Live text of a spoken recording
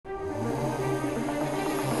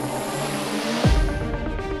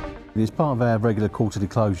It's part of our regular quarterly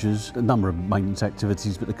closures, a number of maintenance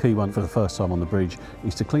activities, but the key one for the first time on the bridge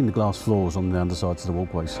is to clean the glass floors on the undersides of the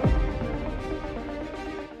walkways.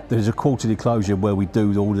 There's a quarterly closure where we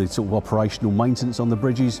do all the sort of operational maintenance on the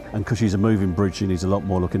bridges, and because she's a moving bridge, she needs a lot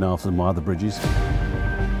more looking after than my other bridges.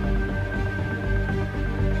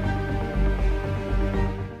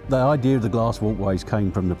 The idea of the glass walkways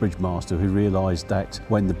came from the bridge master, who realised that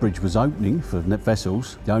when the bridge was opening for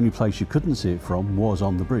vessels, the only place you couldn't see it from was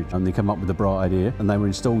on the bridge. And they came up with a bright idea, and they were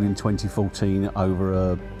installed in 2014 over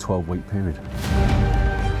a 12-week period.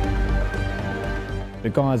 The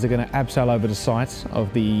guys are going to abseil over the sides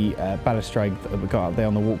of the balustrade that we've got up there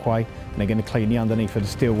on the walkway, and they're going to clean the underneath of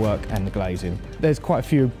the steelwork and the glazing. There's quite a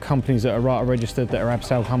few companies that are RATA registered that are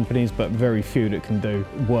abseil companies, but very few that can do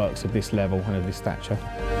works of this level and of this stature.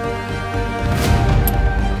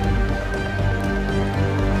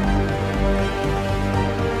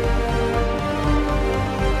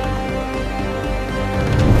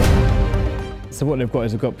 So what they've got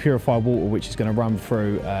is they've got purified water, which is going to run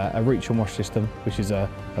through a reach and wash system, which is a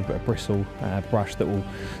bristle brush that will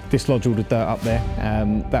dislodge all the dirt up there.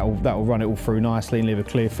 That will run it all through nicely and leave a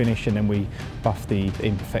clear finish, and then we buff the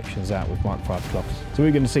imperfections out with microfiber cloths. So what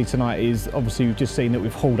we're going to see tonight is, obviously we've just seen that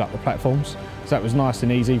we've hauled up the platforms. So that was nice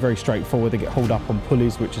and easy, very straightforward. They get hauled up on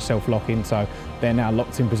pulleys which are self-locking, so they're now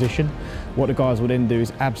locked in position. What the guys will then do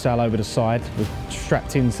is abseil over the side,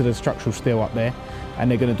 strapped into the structural steel up there, and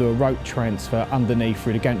they're going to do a rope transfer underneath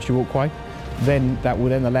through the gantry walkway. Then that will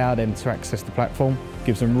then allow them to access the platform,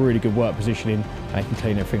 gives them really good work positioning, and they can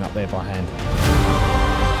clean everything up there by hand.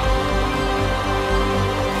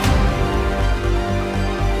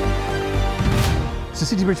 So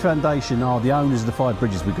City Bridge Foundation are the owners of the 5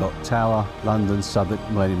 bridges we've got: Tower, London, Southwark,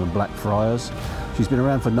 Millennium and Blackfriars. She's been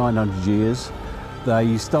around for 900 years.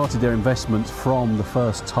 They started their investments from the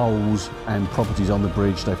first tolls and properties on the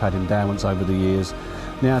bridge. They've had endowments over the years.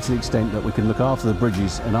 Now to the extent that we can look after the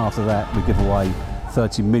bridges, and after that we give away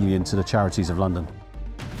 30 million to the charities of London.